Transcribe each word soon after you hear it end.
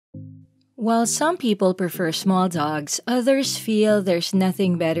While some people prefer small dogs, others feel there's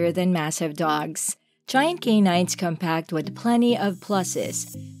nothing better than massive dogs. Giant canines come packed with plenty of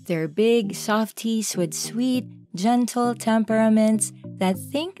pluses. They're big softies with sweet, gentle temperaments that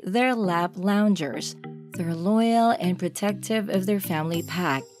think they're lap loungers. They're loyal and protective of their family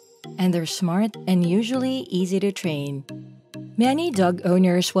pack. And they're smart and usually easy to train. Many dog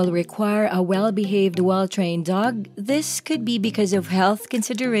owners will require a well-behaved, well-trained dog. This could be because of health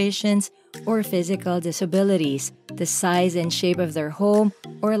considerations or physical disabilities, the size and shape of their home,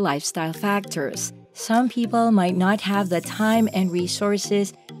 or lifestyle factors. Some people might not have the time and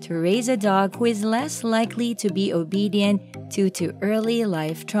resources to raise a dog who is less likely to be obedient due to early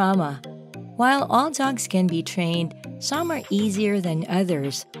life trauma. While all dogs can be trained, some are easier than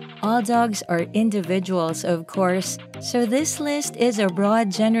others. All dogs are individuals, of course, so this list is a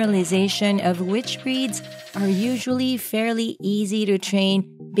broad generalization of which breeds are usually fairly easy to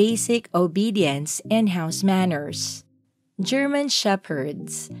train basic obedience and house manners. German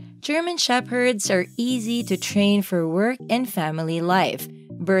Shepherds. German Shepherds are easy to train for work and family life,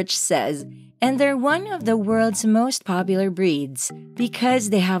 Birch says, and they're one of the world's most popular breeds. Because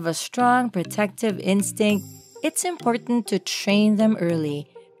they have a strong protective instinct, it's important to train them early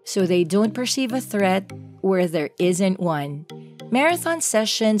so they don't perceive a threat where there isn't one. Marathon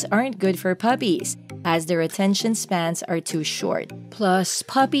sessions aren't good for puppies, as their attention spans are too short. Plus,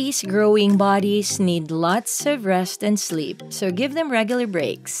 puppies' growing bodies need lots of rest and sleep, so give them regular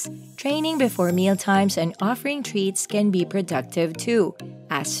breaks. Training before mealtimes and offering treats can be productive too,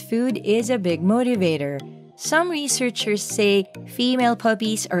 as food is a big motivator. Some researchers say female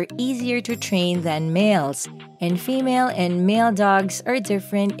puppies are easier to train than males, and female and male dogs are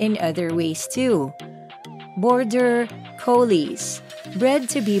different in other ways too. Border Collies. Bred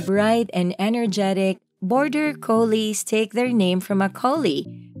to be bright and energetic, Border Collies take their name from a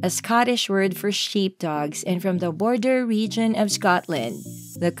collie, a Scottish word for sheepdogs, and from the Border region of Scotland,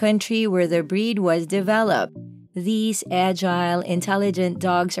 the country where the breed was developed. These agile, intelligent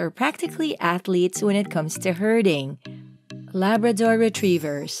dogs are practically athletes when it comes to herding. Labrador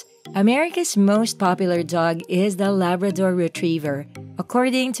Retrievers. America's most popular dog is the Labrador Retriever,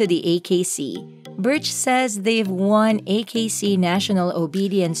 according to the AKC. Birch says they've won AKC National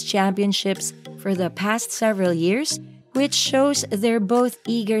Obedience Championships for the past several years, which shows they're both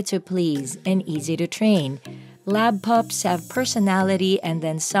eager to please and easy to train. Lab pups have personality and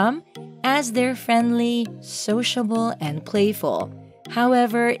then some, as they're friendly, sociable, and playful.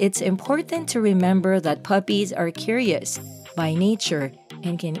 However, it's important to remember that puppies are curious by nature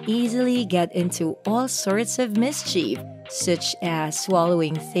and can easily get into all sorts of mischief, such as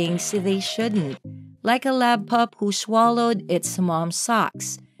swallowing things they shouldn't, like a lab pup who swallowed its mom's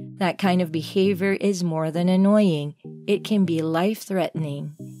socks. That kind of behavior is more than annoying. It can be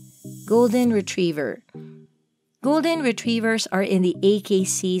life-threatening. Golden Retriever. Golden Retrievers are in the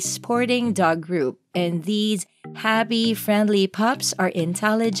AKC sporting dog group, and these happy, friendly pups are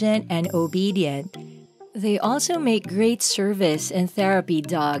intelligent and obedient. They also make great service and therapy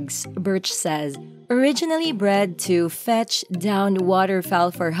dogs, Birch says. Originally bred to fetch down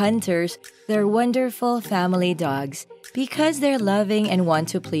waterfowl for hunters, they're wonderful family dogs. Because they're loving and want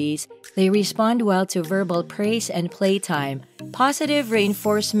to please, they respond well to verbal praise and playtime. Positive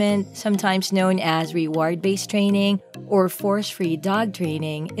reinforcement, sometimes known as reward-based training or force-free dog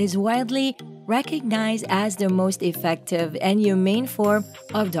training, is widely recognized as the most effective and humane form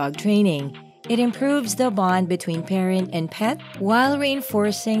of dog training. It improves the bond between parent and pet while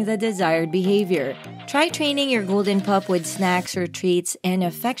reinforcing the desired behavior. Try training your golden pup with snacks or treats and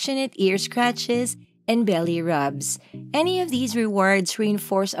affectionate ear scratches and belly rubs. Any of these rewards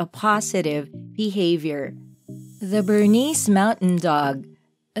reinforce a positive behavior. The Bernese Mountain Dog.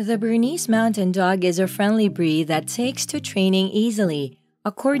 The Bernese Mountain Dog is a friendly breed that takes to training easily.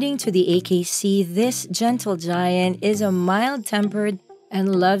 According to the AKC, this gentle giant is a mild-tempered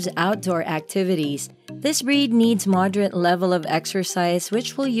and loves outdoor activities. This breed needs moderate level of exercise,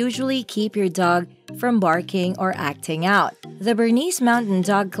 which will usually keep your dog from barking or acting out. The Bernese Mountain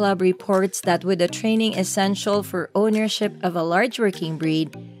Dog Club reports that with the training essential for ownership of a large working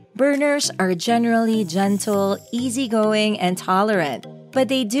breed, Berners are generally gentle, easygoing, and tolerant, but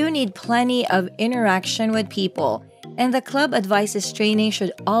they do need plenty of interaction with people, and the club advises training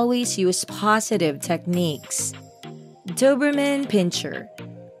should always use positive techniques. Doberman Pinscher.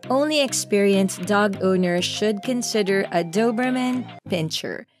 Only experienced dog owners should consider a Doberman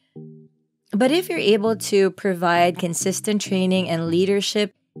Pinscher. But if you're able to provide consistent training and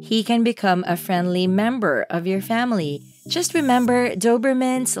leadership, he can become a friendly member of your family. Just remember,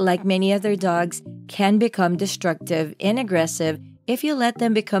 Dobermans, like many other dogs, can become destructive and aggressive if you let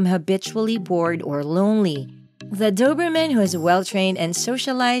them become habitually bored or lonely. The Doberman, who is well-trained and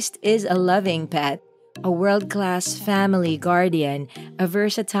socialized, is a loving pet, a world-class family guardian, a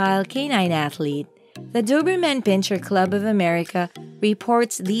versatile canine athlete. The Doberman Pinscher Club of America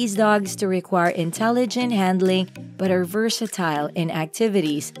reports these dogs to require intelligent handling but are versatile in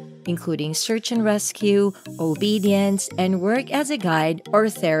activities, including search and rescue, obedience, and work as a guide or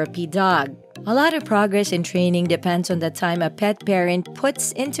therapy dog. A lot of progress in training depends on the time a pet parent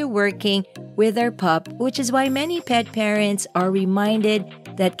puts into working with their pup, which is why many pet parents are reminded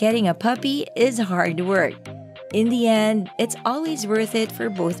that getting a puppy is hard work. In the end, it's always worth it for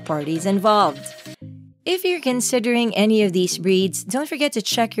both parties involved. If you're considering any of these breeds, don't forget to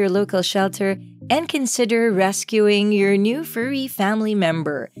check your local shelter and consider rescuing your new furry family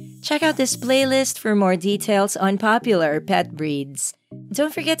member. Check out this playlist for more details on popular pet breeds.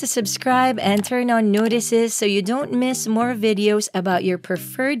 Don't forget to subscribe and turn on notices so you don't miss more videos about your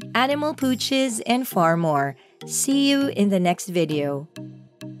preferred animal pooches and far more. See you in the next video.